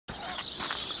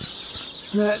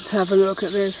Let's have a look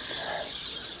at this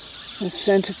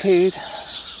centipede.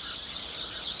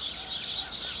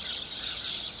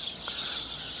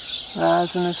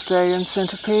 There's an Australian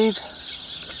centipede.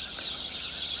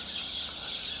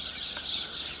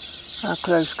 How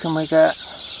close can we get?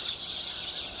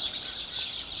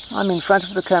 I'm in front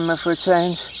of the camera for a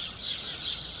change.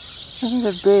 Isn't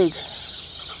it big?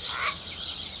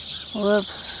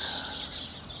 Whoops.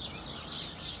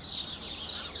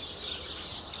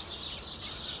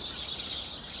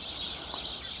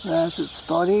 There's its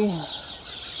body.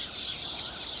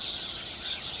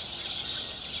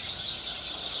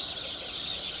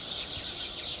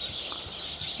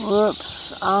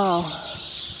 Whoops. Oh.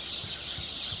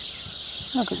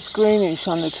 Look, it's greenish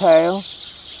on the tail.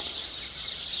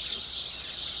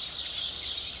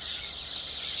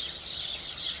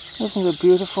 Isn't it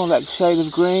beautiful, that shade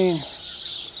of green?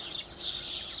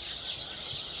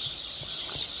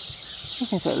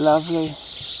 Isn't it lovely?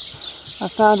 I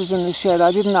found it in the shed.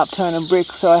 I didn't upturn a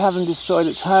brick, so I haven't destroyed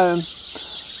its home.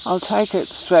 I'll take it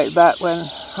straight back when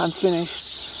I'm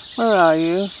finished. Where are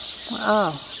you?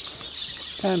 Oh,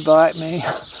 don't bite me.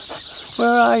 Where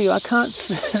are you? I can't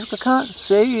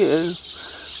see you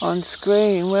on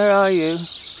screen. Where are you?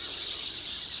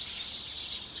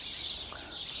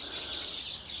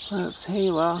 Oops, here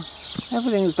you are.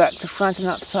 Everything's back to front and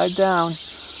upside down.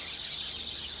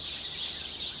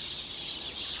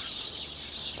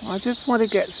 I just want to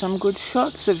get some good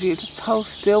shots of you. Just hold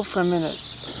still for a minute.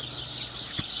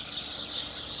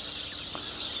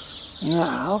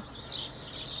 Now,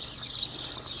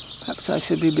 perhaps I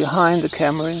should be behind the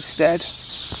camera instead.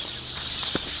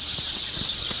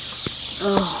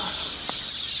 Oh.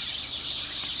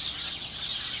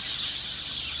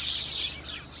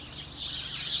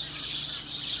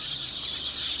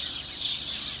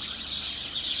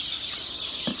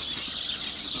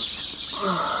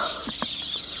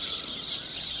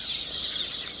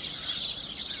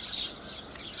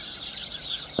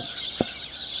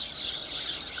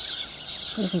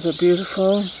 Isn't it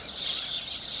beautiful?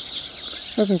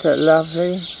 Isn't it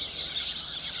lovely?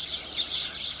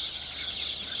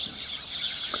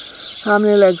 How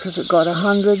many legs has it got?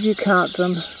 100? You count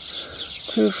them.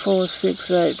 2, 4,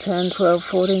 6, 8, 10, 12,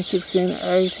 14, 16,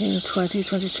 18, 20,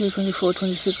 22, 24,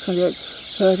 26, 28,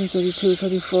 30, 32,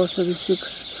 34,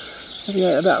 36,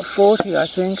 38, about 40 I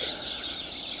think.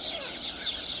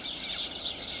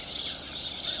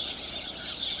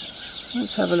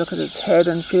 Let's have a look at its head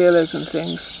and feelers and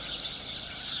things.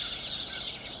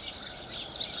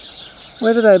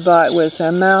 Where do they bite with?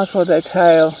 Their mouth or their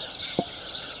tail?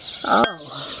 Oh.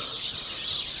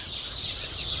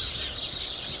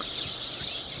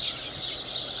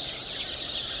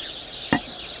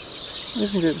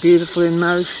 Isn't it beautiful in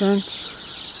motion?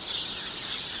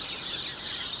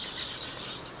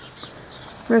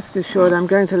 Rest assured, I'm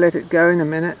going to let it go in a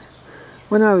minute.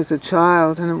 When I was a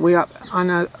child and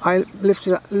I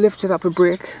lifted up a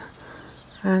brick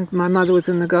and my mother was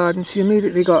in the garden, she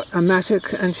immediately got a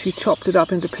mattock and she chopped it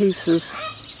up into pieces.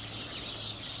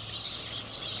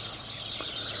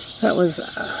 That was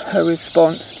her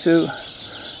response to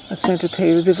a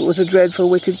centipede, as if it was a dreadful,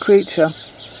 wicked creature.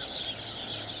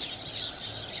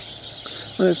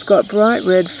 Well, it's got bright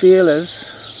red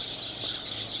feelers.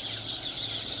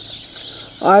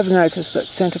 I've noticed that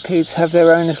centipedes have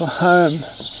their own little home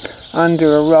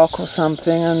under a rock or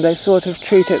something, and they sort of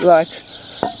treat it like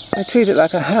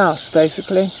a house,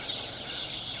 basically.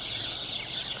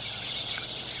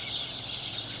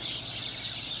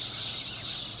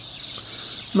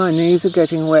 My knees are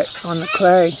getting wet on the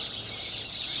clay.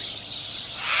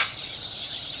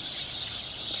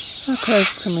 How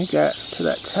close can we get to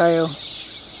that tail?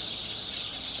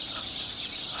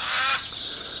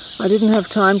 I didn't have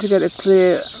time to get a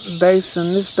clear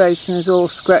basin. This basin is all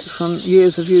scratched from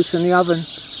years of use in the oven.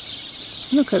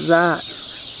 Look at that.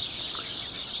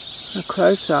 A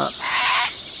close-up.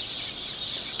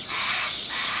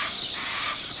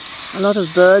 A lot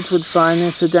of birds would find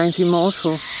this a dainty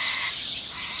morsel.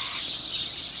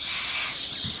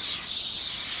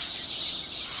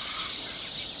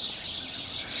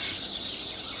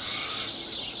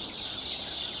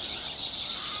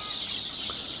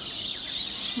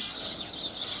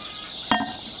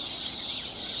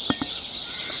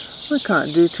 I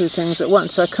can't do two things at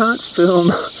once. I can't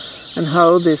film and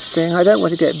hold this thing. I don't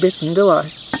want to get bitten, do I?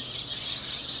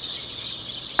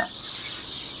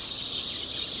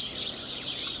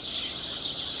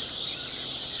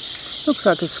 Looks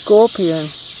like a scorpion.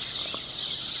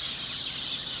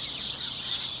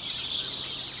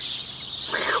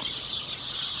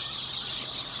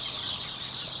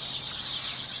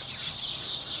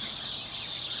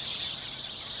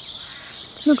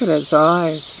 Look at its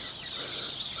eyes.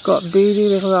 It's got beady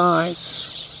little eyes.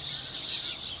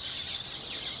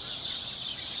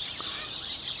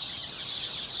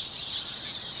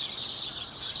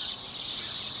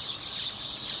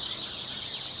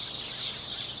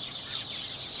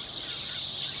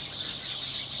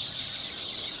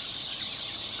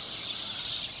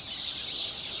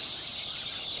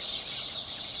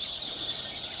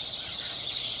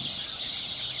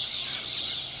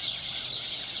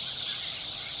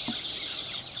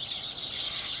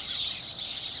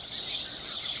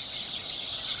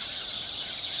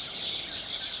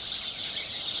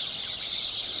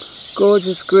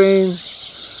 Gorgeous green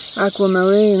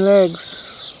aquamarine legs,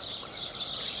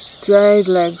 jade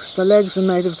legs. The legs are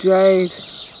made of jade.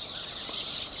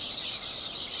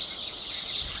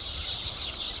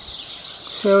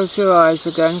 Show us your eyes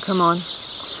again, come on.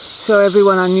 Show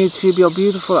everyone on YouTube your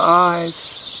beautiful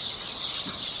eyes.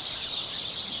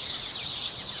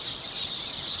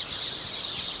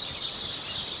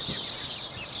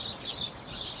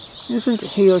 Isn't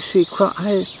he or she quite...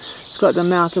 Hey, it's got the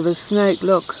mouth of a snake,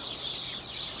 look.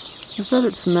 Is that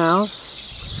its mouth?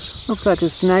 Looks like a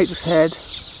snake's head.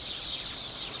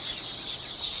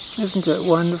 Isn't it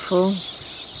wonderful?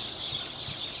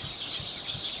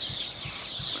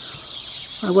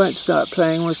 I won't start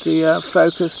playing with the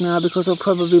focus now because I'll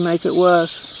probably make it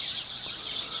worse.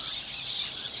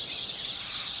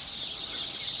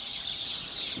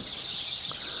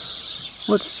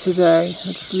 What's today?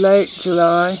 It's late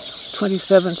July,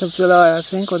 27th of July I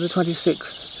think, or the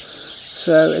 26th.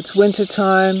 So it's winter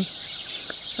time.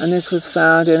 And this was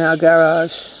found in our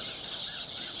garage.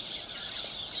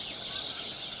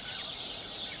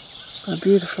 A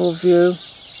beautiful view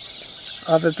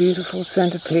of a beautiful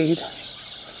centipede.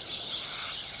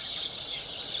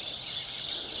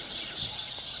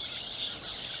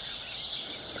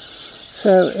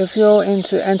 So if you're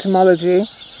into entomology,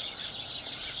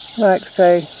 like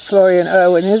say Florian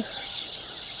Irwin is,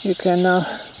 you can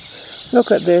look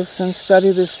at this and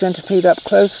study this centipede up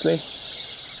closely.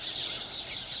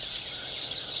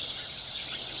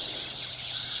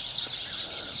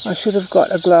 I should have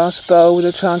got a glass bowl with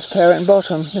a transparent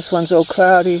bottom. This one's all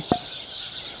cloudy.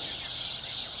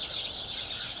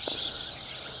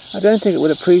 I don't think it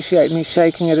would appreciate me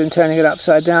shaking it and turning it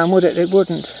upside down, would it? It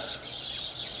wouldn't.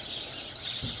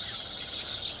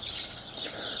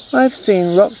 I've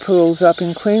seen rock pools up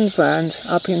in Queensland,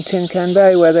 up in Tin Can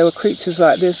Bay, where there were creatures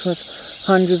like this with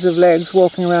hundreds of legs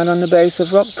walking around on the base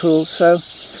of rock pools. So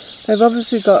they've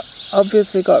obviously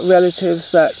got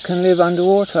relatives that can live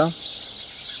underwater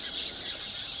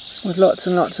with lots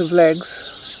and lots of legs.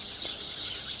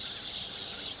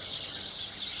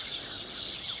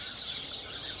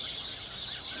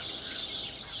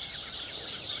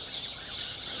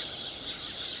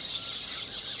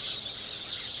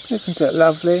 Isn't it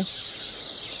lovely?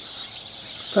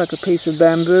 It's like a piece of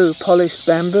bamboo, polished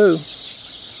bamboo.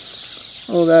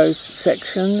 All those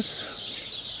sections.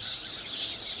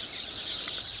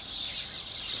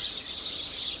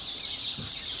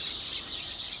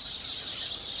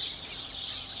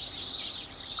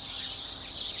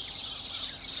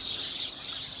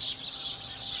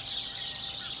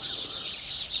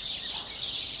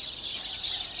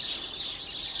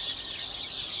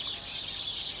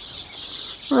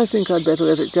 I think I'd better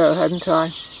let it go, hadn't I?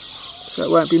 So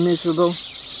it won't be miserable.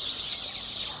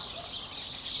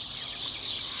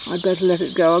 I'd better let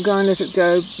it go. I'll go and let it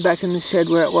go back in the shed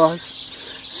where it was.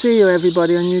 See you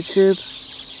everybody on YouTube.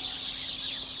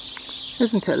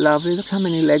 Isn't it lovely? Look how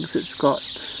many legs it's got.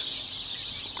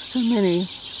 So many.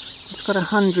 It's got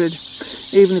 100.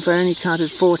 Even if I only counted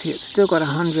 40, it's still got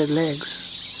 100 legs.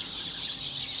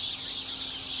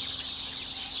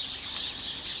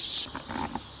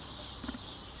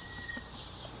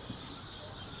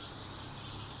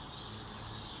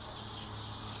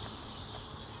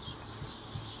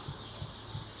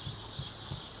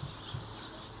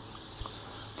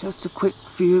 Just a quick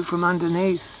view from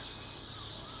underneath.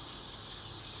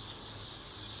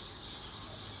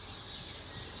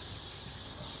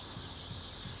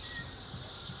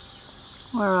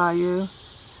 Where are you?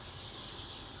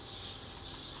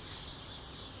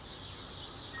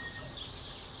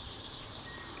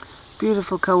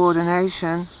 Beautiful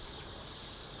coordination.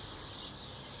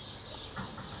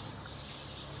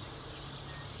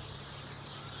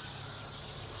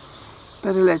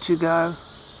 Better let you go.